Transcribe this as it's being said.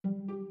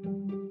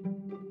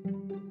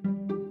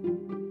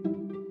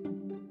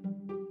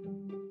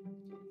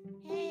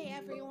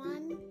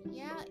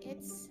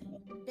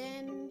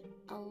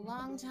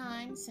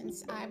time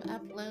since I've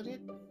uploaded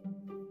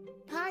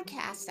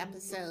podcast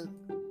episode.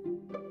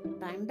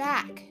 But I'm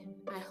back.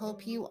 I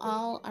hope you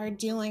all are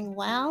doing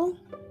well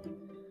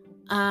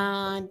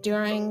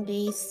during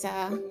this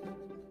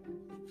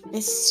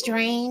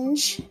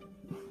strange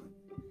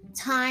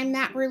time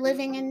that we're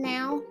living in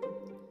now.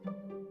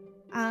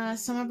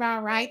 Some of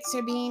our rights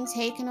are being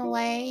taken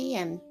away,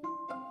 and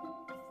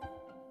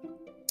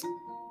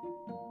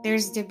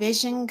there's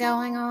division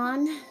going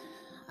on.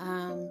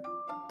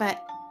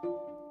 But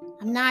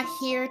I'm not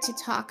here to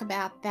talk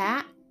about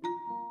that.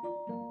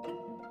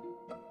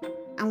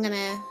 I'm going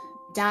to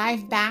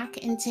dive back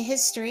into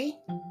history,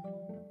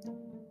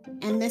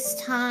 and this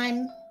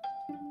time,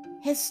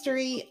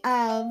 history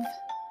of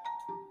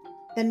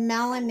the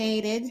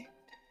melanated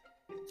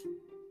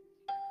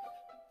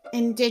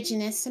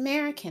Indigenous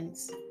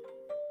Americans.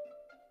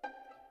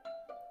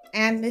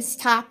 And this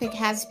topic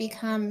has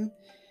become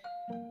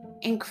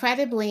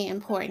incredibly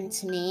important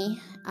to me,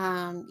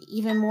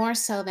 even more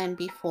so than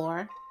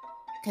before,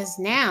 because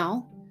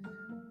now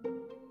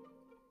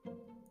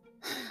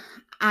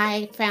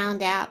I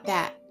found out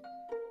that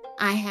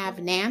I have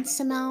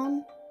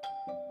Nansemond,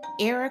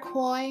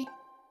 Iroquois,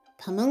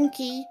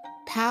 Pamunkey,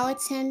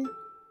 Powhatan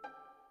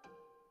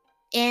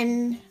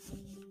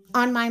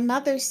on my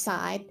mother's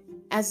side,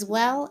 as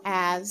well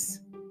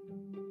as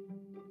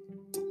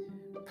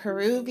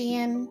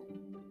Peruvian,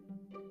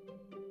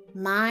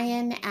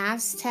 Mayan,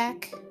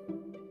 Aztec,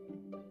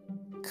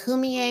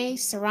 Kumeyaay,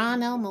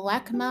 Serrano,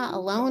 Muwekma,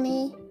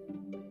 Ohlone,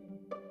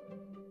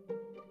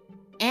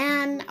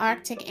 and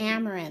Arctic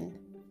Amerindian,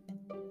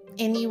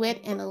 Inuit,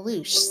 and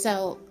Aleuche.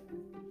 So,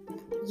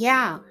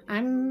 yeah,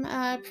 I'm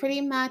pretty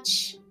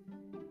much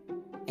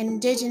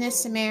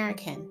Indigenous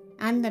American.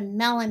 I'm the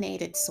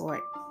melanated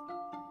sort.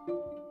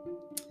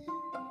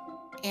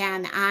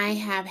 And I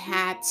have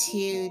had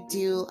to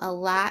do a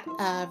lot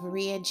of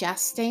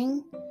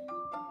readjusting,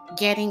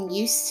 getting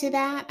used to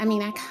that. I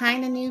mean, I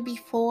kind of knew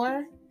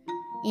before.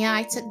 You know,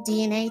 I took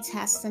DNA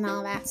tests and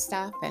all that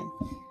stuff, and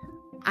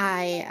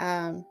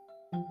I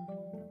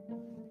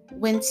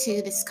went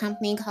to this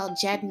company called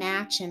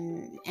GEDmatch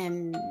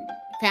and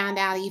found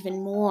out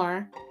even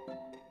more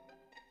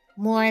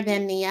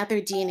than the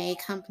other DNA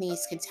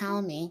companies could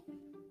tell me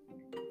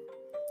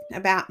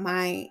about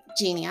my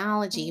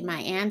genealogy, my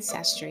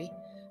ancestry.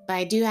 But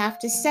I do have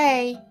to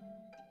say,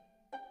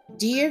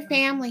 do your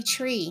family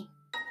tree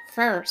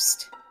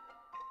first.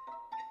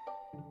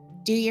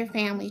 Do your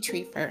family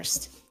tree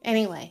first.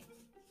 Anyway,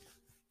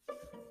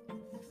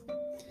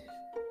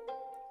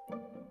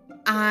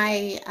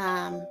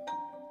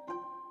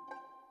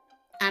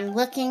 I'm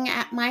looking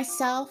at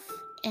myself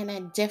in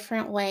a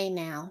different way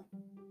now.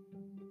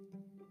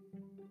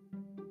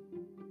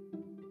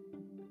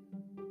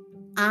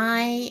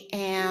 I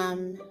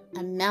am a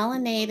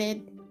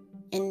melanated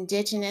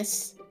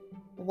Indigenous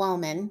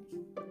woman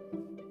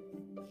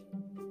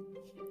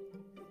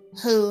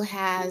who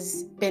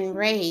has been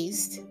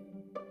raised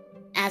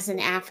as an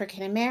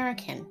African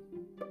American.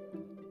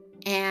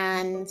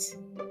 And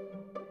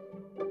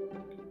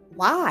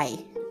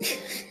why?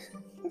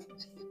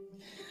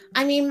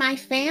 I mean, my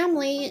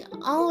family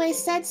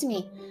always said to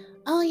me,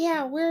 oh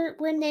yeah, we're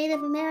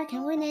Native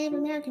American, we're Native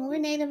American, we're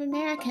Native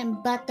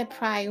American, but the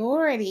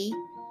priority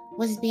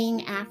was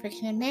being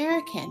African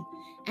American.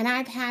 And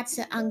I've had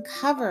to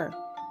uncover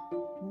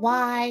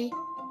why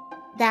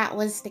that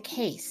was the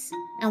case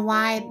and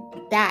why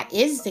that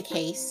is the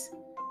case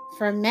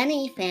for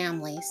many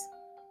families.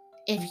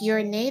 If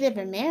you're Native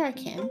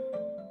American,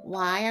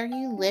 why are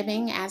you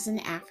living as an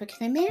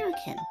African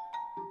American?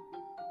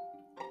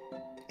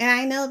 And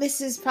I know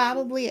this is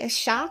probably a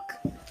shock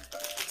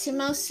to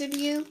most of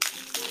you.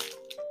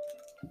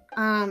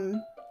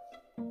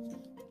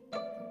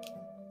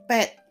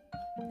 But,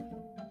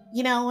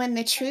 you know, when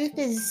the truth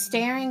is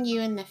staring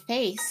you in the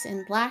face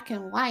in black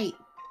and white,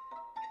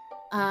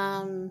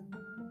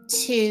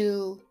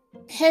 to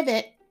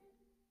pivot,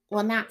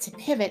 well, not to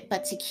pivot,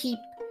 but to keep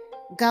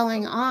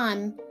going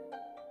on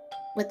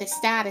with the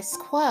status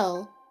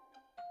quo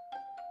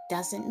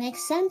doesn't make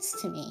sense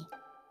to me.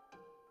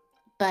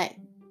 But,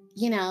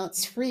 you know,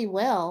 it's free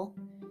will.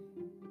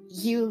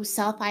 You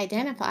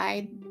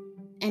self-identified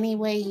any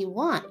way you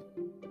want.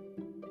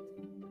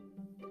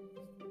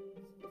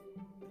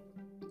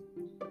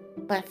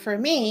 But for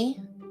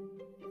me,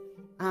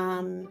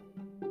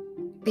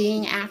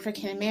 being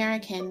African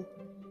American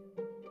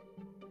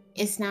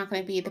is not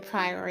going to be the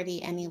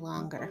priority any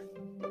longer.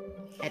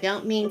 I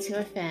don't mean to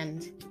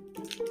offend,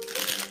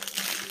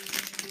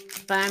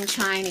 but I'm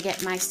trying to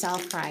get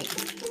myself right.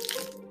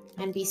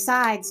 And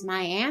besides,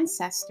 my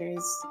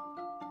ancestors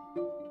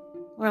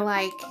were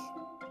like,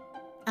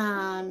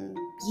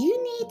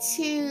 you need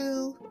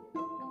to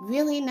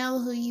really know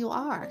who you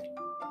are.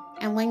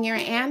 And when your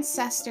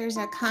ancestors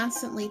are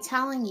constantly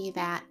telling you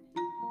that,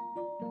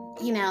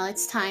 you know,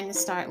 it's time to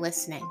start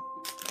listening.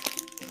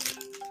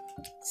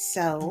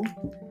 So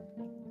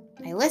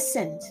I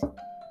listened.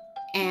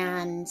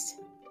 And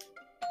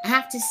I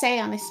have to say,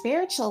 on a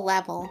spiritual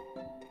level,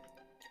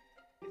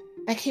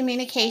 the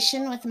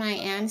communication with my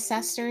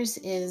ancestors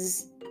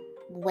is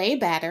way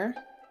better.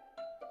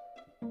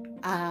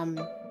 I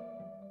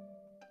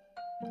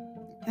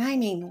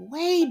mean,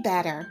 way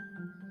better.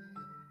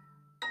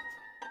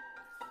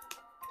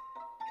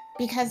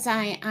 Because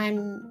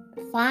I'm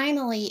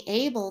finally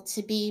able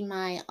to be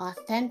my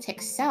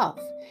authentic self.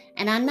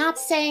 And I'm not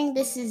saying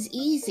this is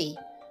easy.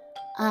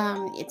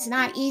 It's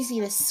not easy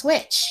to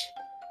switch.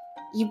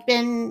 You've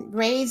been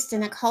raised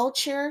in a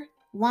culture,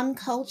 one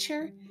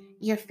culture.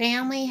 Your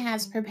family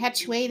has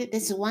perpetuated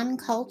this one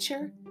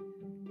culture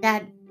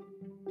that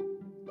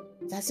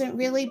doesn't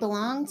really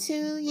belong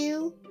to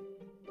you.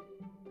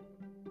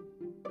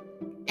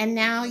 And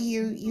now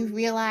you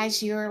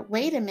realize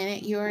wait a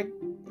minute, you're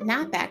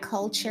not that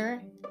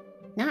culture.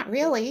 Not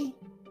really.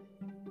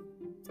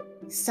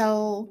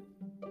 So,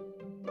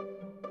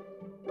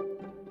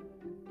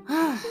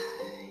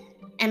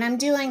 and I'm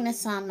doing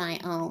this on my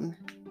own.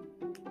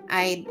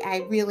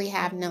 I really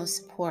have no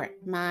support.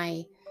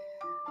 I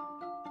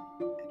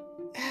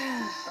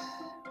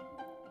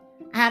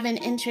have an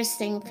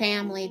interesting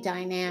family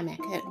dynamic,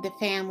 the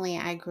family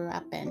I grew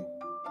up in.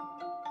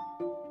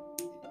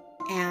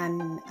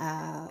 And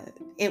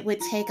it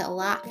would take a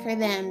lot for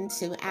them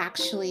to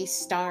actually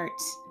start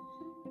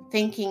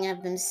thinking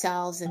of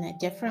themselves in a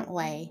different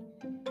way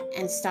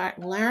and start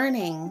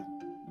learning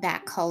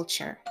that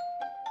culture.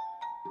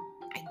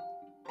 I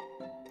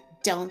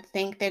don't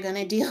think they're going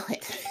to do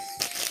it.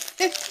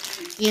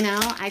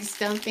 I just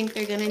don't think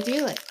they're going to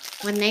do it.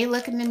 When they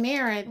look in the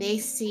mirror, they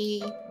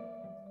see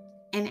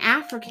an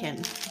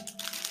African,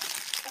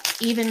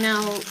 even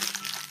though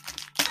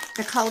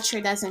the culture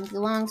doesn't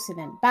belong to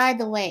them. By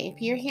the way,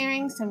 if you're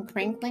hearing some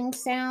crinkling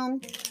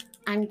sound,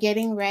 I'm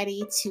getting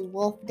ready to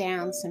wolf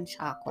down some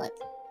chocolate.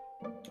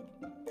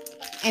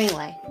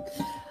 Anyway,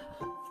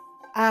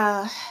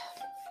 I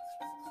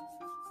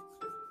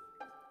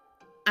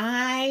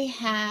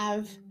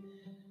have,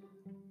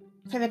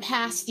 for the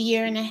past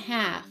year and a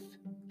half,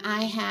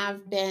 I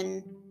have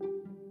been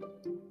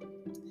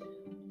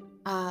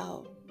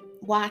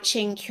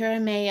watching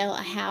Kurameo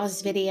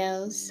Ahau's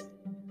videos,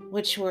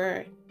 which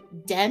were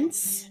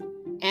dense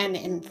and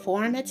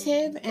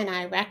informative, and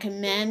I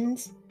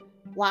recommend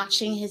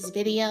watching his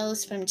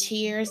videos from 2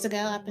 years ago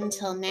up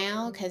until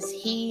now because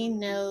he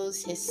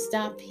knows his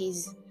stuff.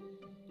 He's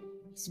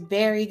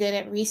very good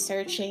at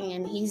researching,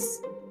 and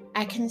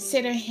I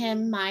consider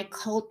him my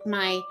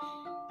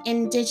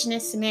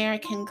Indigenous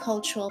American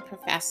cultural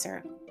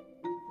professor.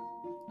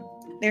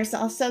 There's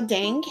also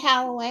Dane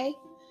Calloway.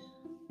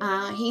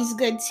 He's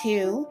good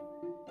too.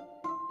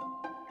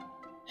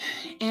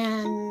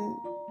 And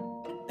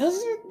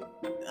those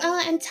are,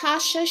 and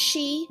Tasha,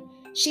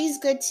 she's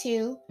good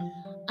too.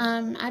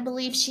 I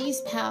believe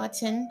she's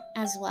Powhatan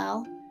as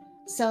well.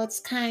 So it's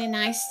kind of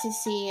nice to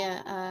see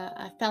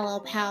a fellow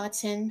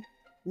Powhatan,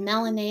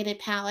 melanated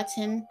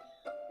Powhatan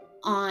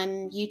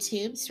on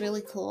YouTube. It's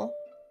really cool.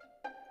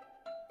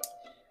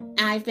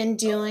 I've been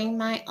doing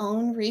my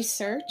own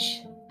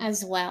research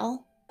as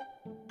well.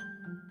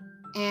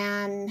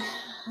 And,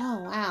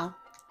 oh wow,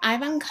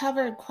 I've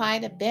uncovered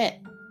quite a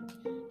bit.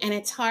 And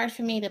it's hard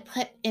for me to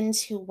put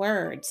into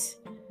words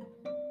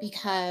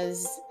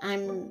because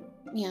I'm,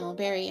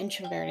 very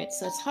introverted.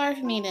 So it's hard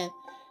for me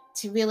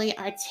to really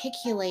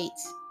articulate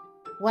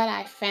what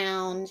I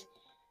found,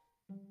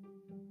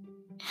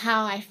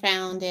 how I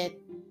found it,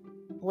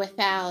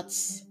 without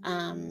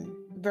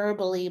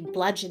verbally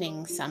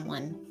bludgeoning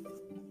someone.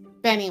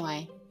 But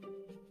anyway,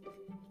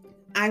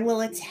 I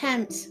will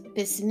attempt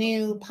this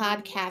new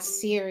podcast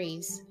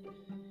series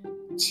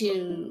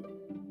to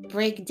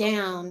break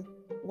down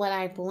what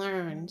I've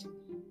learned.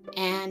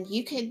 And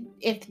you could,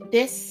 if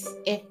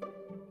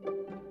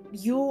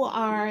you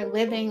are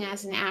living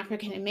as an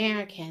African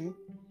American,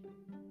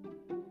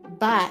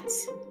 but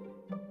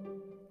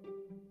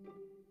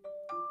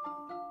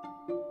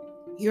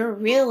you're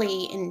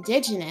really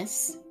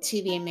indigenous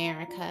to the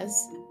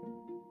Americas,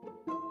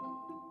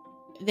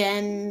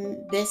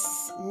 then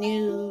this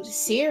new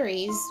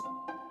series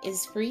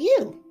is for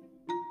you.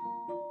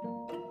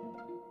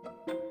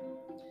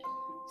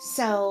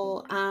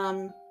 So,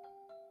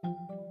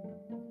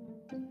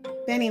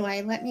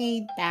 anyway, let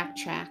me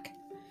backtrack.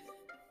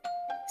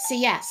 So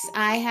yes,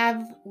 I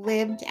have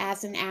lived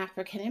as an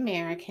African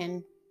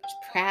American,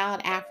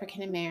 proud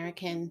African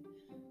American,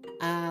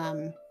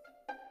 and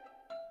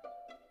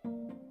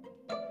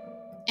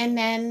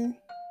then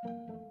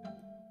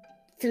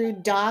through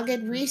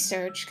dogged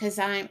research, because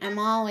I'm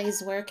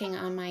always working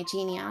on my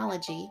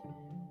genealogy,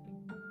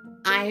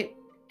 I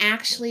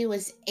actually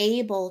was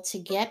able to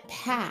get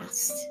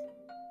past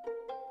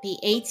the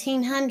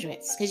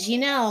 1800s, because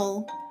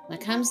when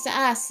it comes to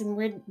us and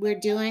we're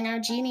doing our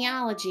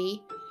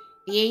genealogy,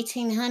 the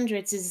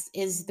 1800s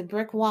is the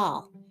brick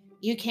wall.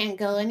 You can't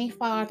go any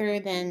farther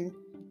than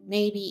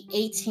maybe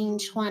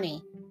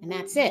 1820, and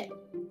that's it,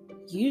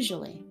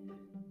 usually.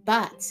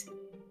 But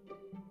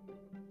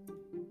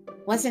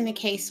wasn't the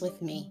case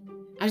with me.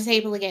 I was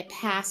able to get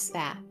past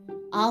that,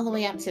 all the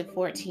way up to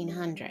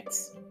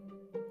 1400s.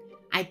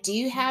 I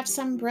do have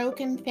some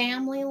broken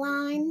family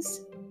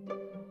lines,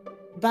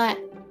 but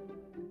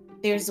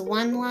There's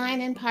one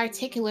line in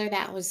particular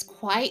that was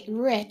quite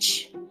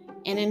rich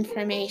in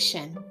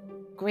information.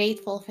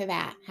 Grateful for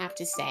that, have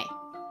to say.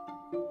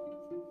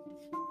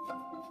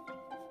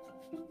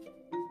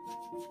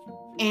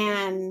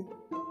 And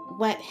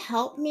what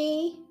helped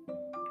me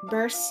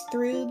burst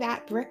through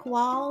that brick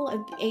wall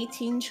of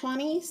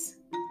 1820s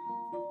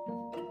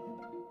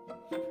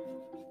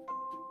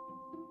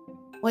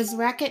was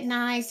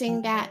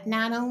recognizing that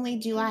not only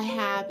do I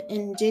have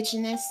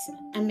indigenous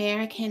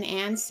American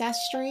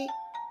ancestry,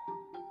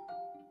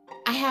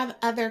 I have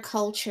other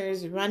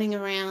cultures running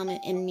around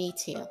in me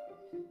too.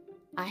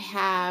 I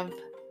have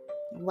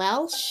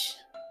Welsh,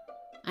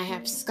 I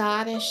have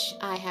Scottish,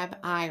 I have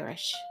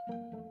Irish.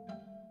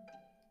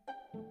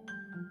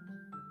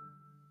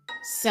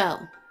 So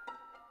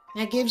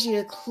that gives you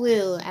a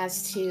clue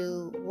as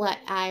to what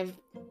I've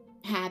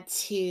had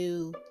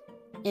to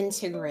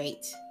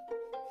integrate.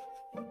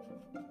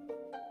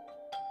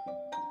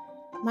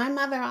 My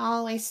mother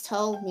always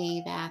told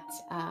me that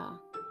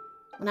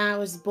when I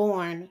was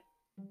born,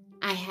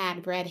 I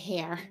had red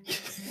hair.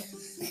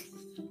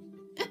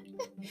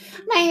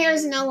 My hair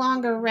is no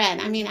longer red.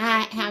 I mean,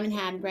 I haven't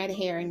had red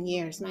hair in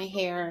years. My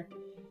hair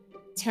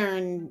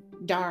turned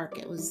dark.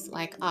 It was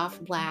like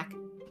off black.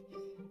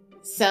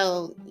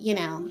 So,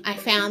 I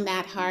found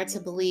that hard to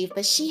believe.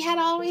 But she had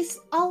always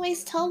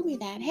told me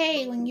that,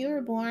 hey, when you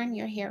were born,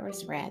 your hair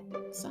was red.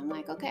 So I'm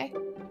like, okay.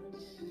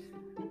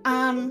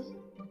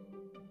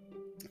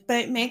 But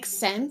it makes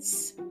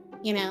sense,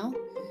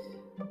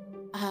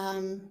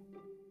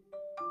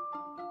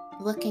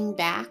 looking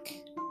back,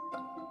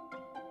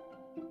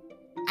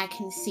 I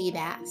can see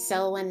that.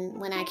 So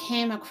when I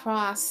came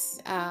across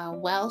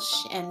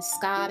Welsh and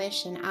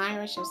Scottish and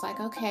Irish, I was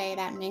like, okay,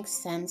 that makes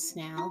sense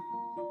now.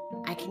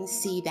 I can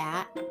see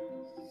that.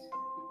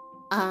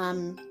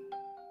 And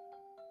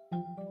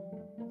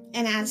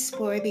as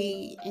for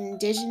the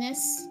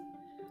indigenous,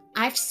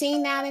 I've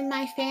seen that in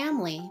my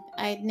family.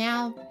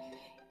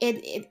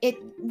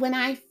 When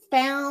I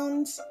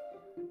found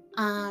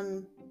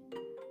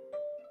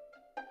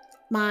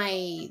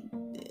my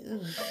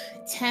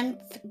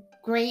 10th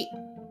great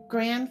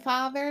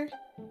grandfather,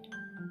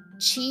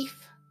 Chief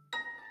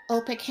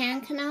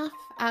Opakankanoff,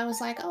 I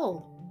was like,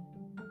 oh,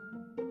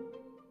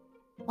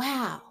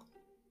 wow,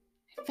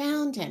 I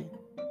found him.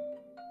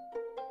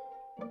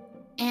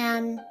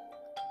 And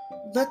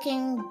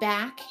looking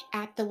back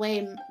at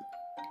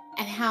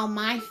how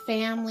my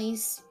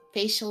family's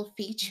facial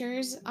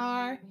features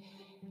are,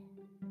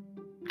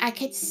 I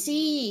could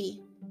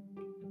see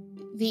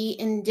the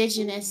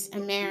indigenous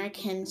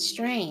American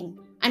strain.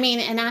 I mean,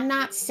 and I'm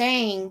not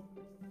saying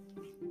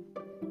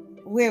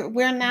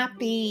we're not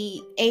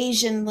the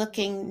Asian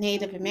looking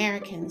Native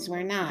Americans.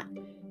 We're not.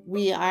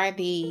 We are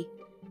the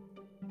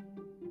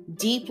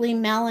deeply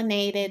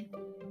melanated,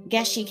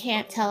 guess you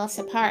can't tell us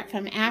apart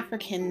from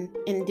African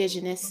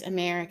indigenous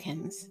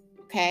Americans.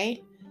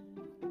 Okay?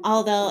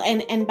 Although,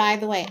 and by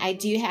the way, I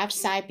do have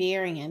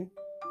Siberian.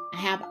 I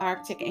have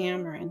Arctic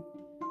Amaran.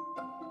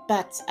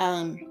 But,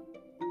 and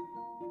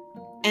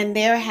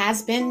there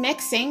has been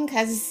mixing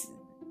because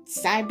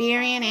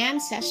Siberian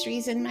ancestry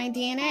is in my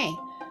DNA.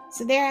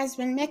 So there has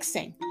been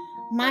mixing.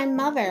 My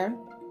mother,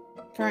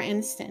 for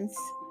instance,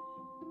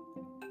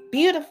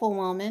 beautiful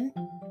woman.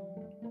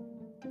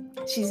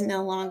 She's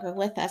no longer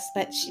with us,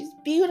 but she's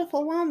a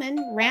beautiful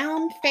woman,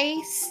 round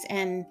face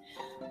and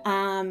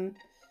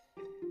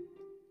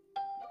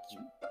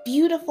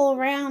beautiful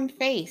round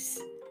face.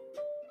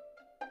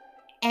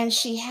 And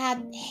she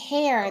had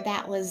hair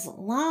that was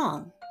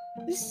long.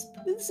 This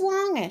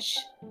longish.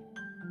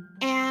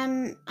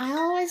 And I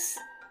always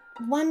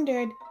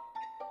wondered,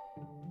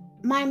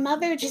 my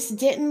mother just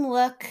didn't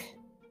look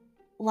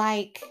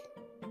like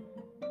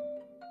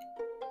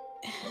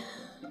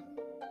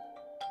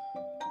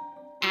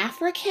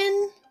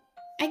African,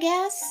 I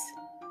guess.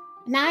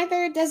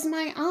 Neither does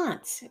my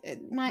aunt.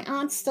 My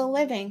aunt's still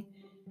living.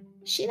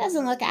 She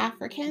doesn't look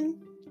African.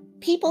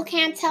 People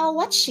can't tell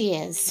what she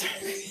is.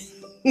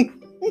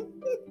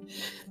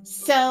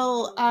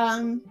 So,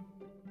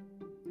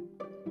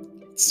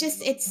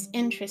 it's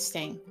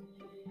interesting.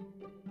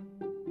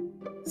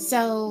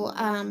 So,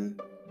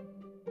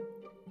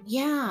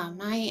 yeah,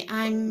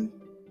 I'm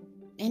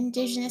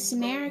indigenous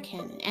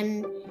American.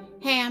 And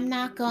hey, I'm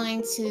not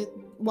going to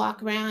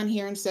walk around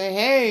here and say,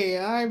 hey,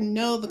 I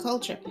know the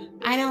culture.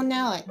 I don't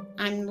know it.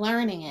 I'm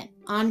learning it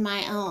on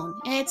my own.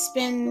 And it's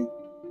been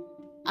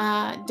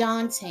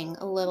daunting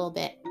a little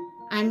bit.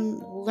 I'm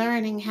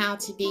learning how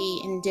to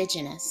be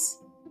indigenous.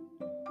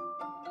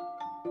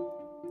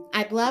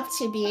 I'd love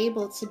to be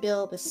able to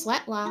build a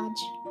sweat lodge.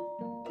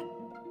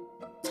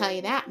 Tell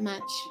you that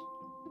much.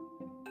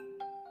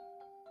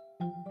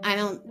 I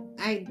don't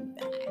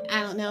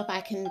know if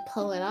I can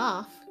pull it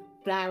off,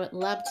 but I would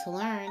love to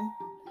learn.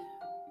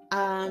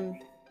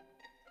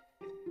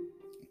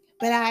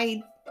 But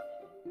I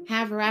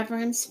have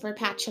reverence for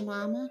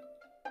Pachamama.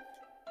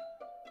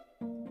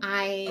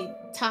 I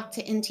talk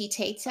to Inti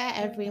Teta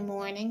every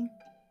morning.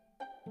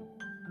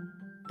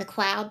 The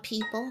cloud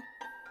people.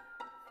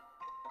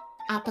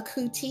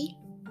 Apakuti.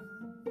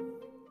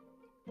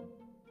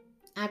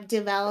 I've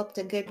developed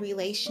a good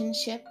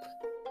relationship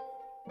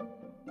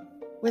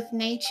with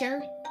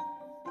nature.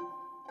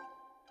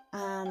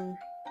 Um,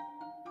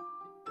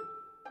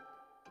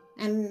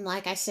 and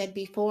like I said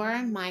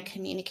before, my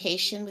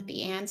communication with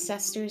the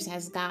ancestors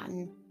has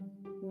gotten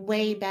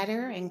way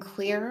better and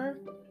clearer.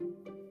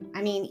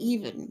 I mean,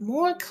 even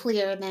more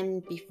clear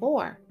than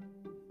before.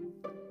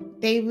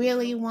 They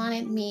really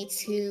wanted me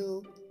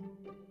to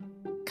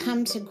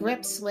come to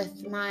grips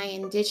with my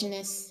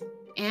indigenous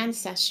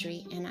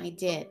ancestry, and I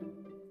did.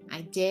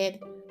 I did.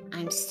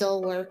 I'm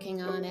still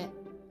working on it.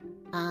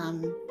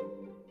 Um,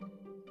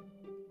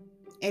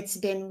 it's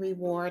been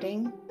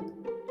rewarding.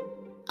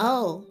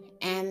 Oh,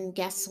 and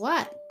guess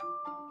what?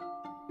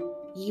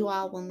 You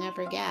all will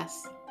never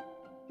guess.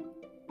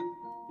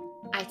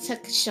 I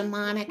took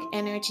shamanic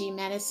energy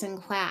medicine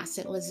class.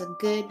 It was a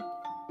good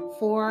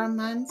 4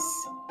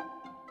 months,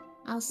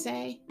 I'll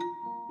say.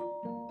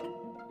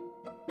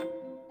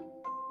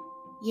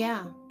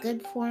 Yeah,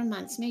 good 4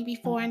 months, maybe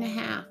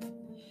 4.5.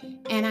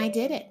 And I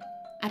did it.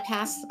 I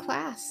passed the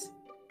class.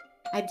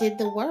 I did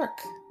the work.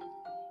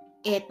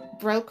 It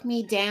broke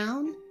me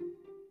down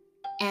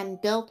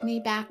and built me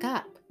back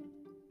up.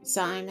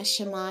 So I'm a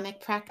shamanic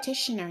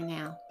practitioner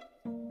now.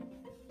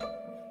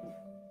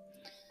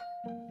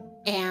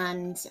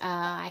 And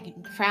I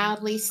can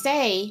proudly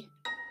say,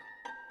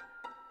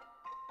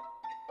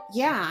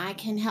 yeah, I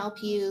can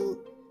help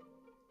you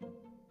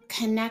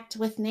connect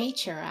with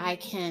nature. I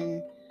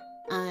can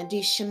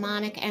do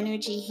shamanic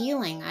energy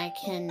healing. I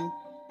can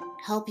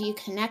help you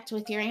connect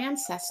with your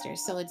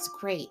ancestors. So it's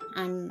great.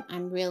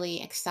 I'm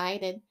really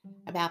excited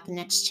about the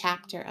next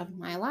chapter of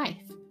my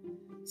life.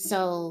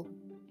 So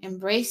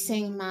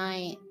embracing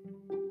my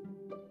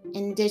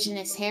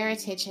indigenous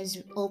heritage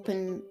has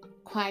opened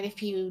quite a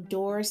few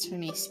doors for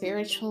me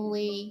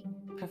spiritually,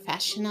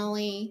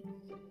 professionally.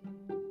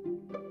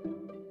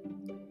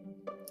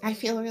 I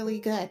feel really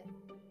good.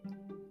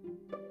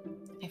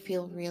 I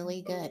feel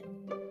really good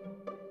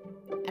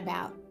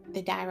about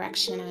the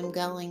direction I'm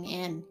going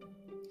in.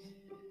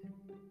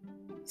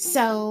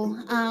 So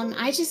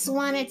I just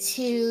wanted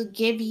to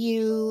give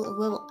you a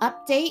little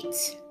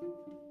update.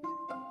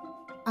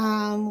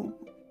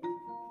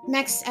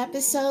 Next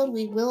episode,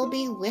 we will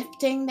be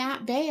lifting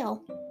that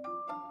veil.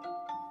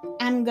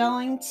 I'm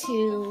going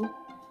to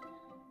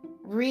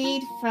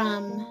read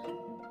from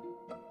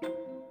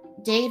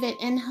David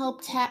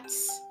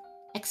Imhotep's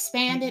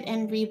expanded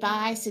and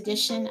revised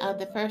edition of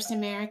The First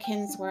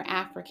Americans Were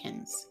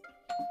Africans.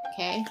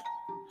 Okay?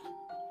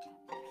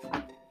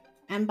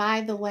 And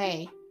by the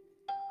way,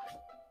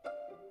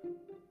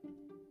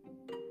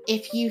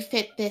 if you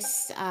fit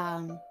this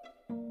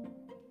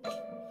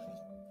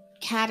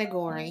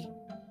category,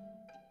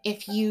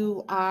 if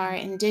you are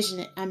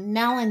indigenous, a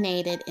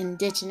melanated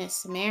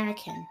indigenous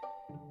American,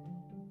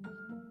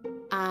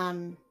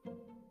 and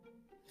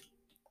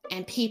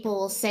people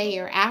will say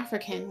you're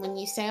African, when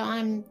you say, oh,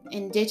 I'm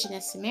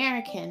indigenous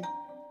American,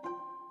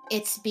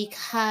 it's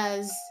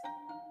because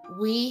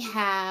we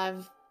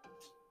have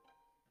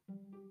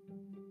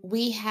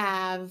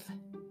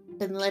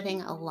been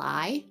living a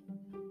lie,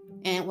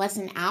 and it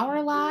wasn't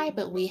our lie,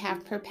 but we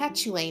have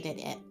perpetuated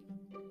it.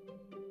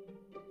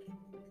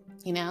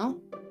 You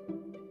know?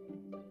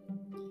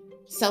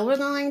 So we're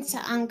going to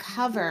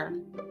uncover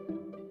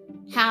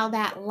how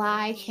that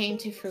lie came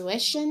to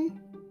fruition,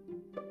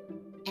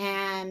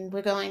 and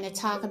we're going to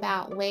talk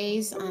about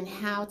ways on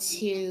how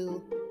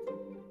to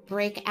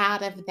break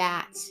out of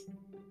that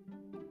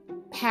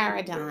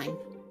paradigm,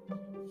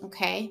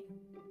 okay?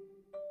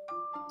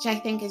 Which I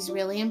think is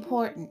really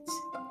important.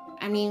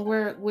 I mean,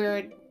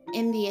 we're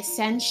in the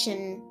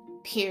ascension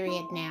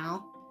period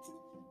now,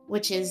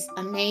 which is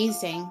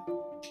amazing,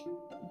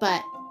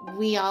 but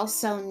we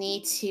also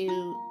need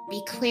to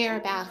be clear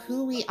about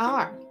who we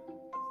are.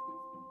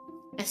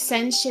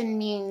 Ascension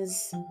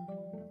means,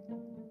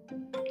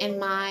 in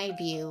my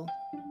view,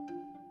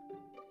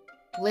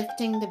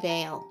 lifting the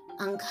veil,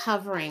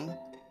 uncovering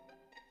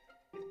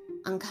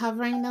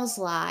those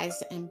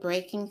lies and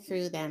breaking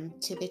through them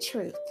to the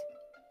truth.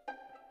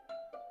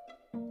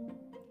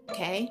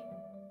 Okay?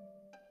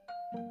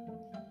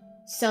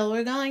 So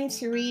we're going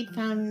to read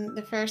from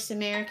The First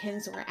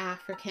Americans Were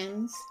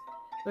Africans.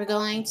 We're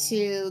going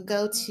to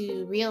go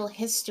to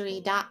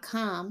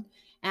realhistory.com,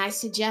 and I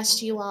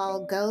suggest you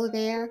all go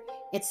there.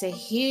 It's a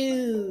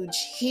huge,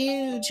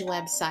 huge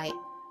website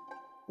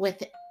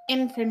with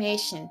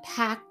information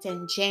packed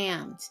and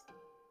jammed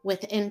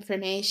with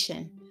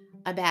information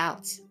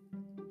about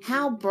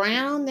how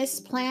brown this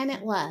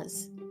planet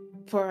was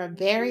for a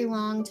very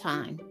long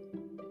time.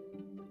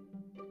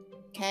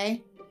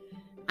 Okay?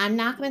 I'm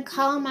not going to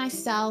call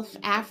myself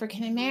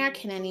African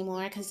American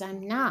anymore because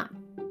I'm not.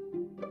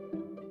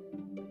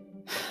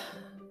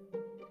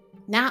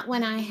 Not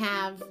when I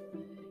have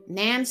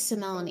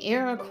Nansemond,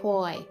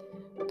 Iroquois,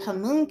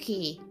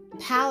 Pamunkey,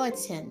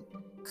 Powhatan,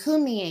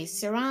 Kumeyaay,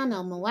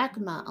 Serrano,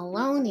 Muwekma,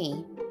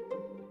 Ohlone,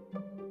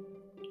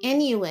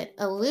 Inuit,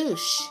 Aleut,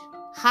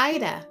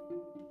 Haida,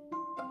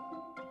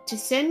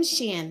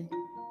 Tsimshian,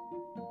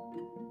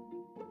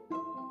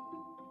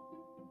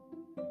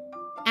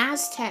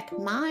 Aztec,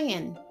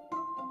 Mayan,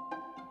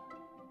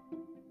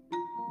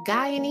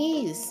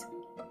 Guyanese,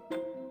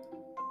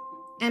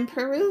 and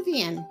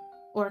Peruvian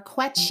or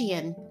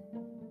Quechian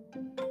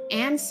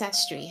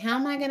ancestry. How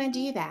am I going to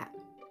do that?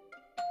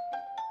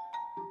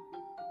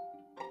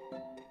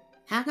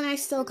 How can I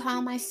still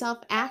call myself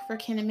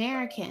African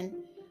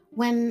American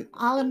when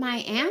all of my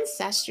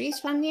ancestry is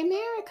from the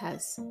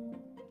Americas?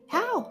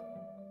 How?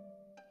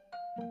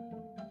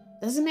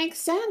 Doesn't make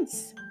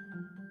sense.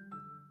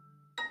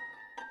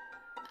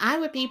 I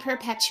would be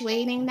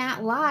perpetuating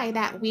that lie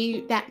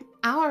that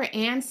our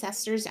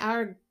ancestors,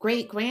 our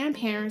great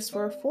grandparents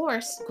were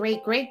forced,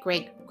 great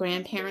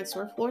grandparents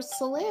were forced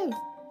to live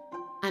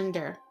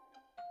under.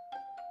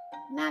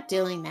 Not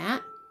doing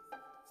that.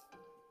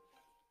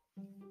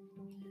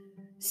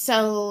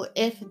 So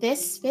if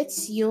this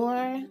fits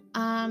your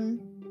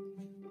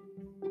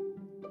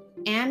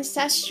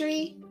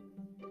ancestry,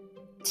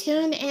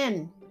 tune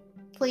in,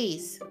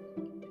 please.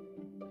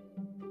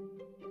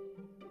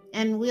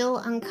 And we'll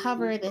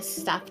uncover this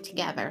stuff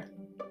together.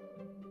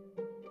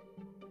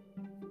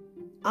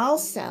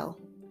 Also,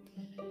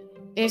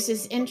 there's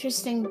this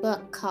interesting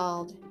book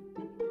called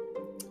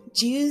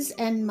Jews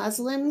and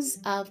Muslims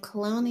of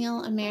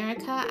Colonial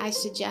America. I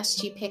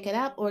suggest you pick it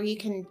up, or you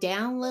can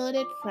download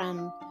it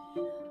from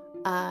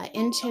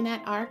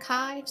Internet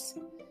Archives.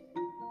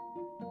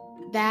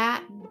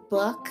 That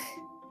book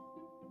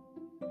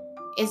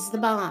is the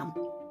bomb.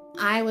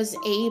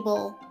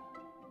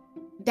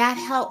 That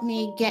helped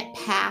me get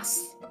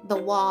past the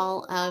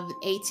wall of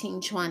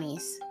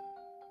 1820s.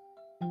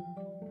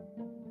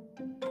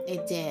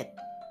 It did.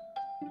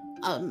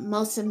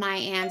 Most of my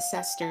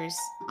ancestors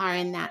are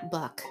in that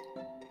book.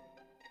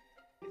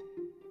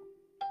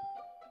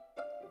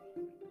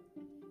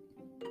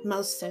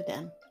 Most of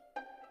them.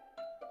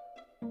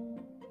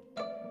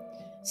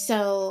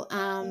 So,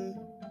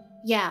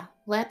 yeah,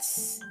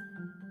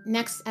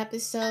 next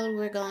episode,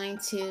 we're going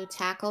to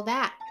tackle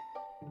that.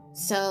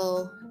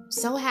 So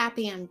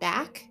happy I'm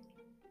back.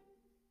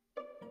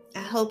 I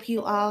hope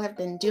you all have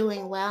been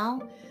doing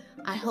well.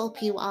 I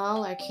hope you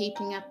all are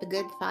keeping up the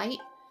good fight.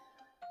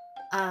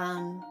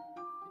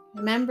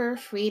 Remember,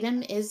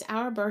 freedom is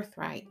our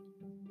birthright.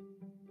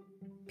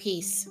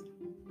 Peace.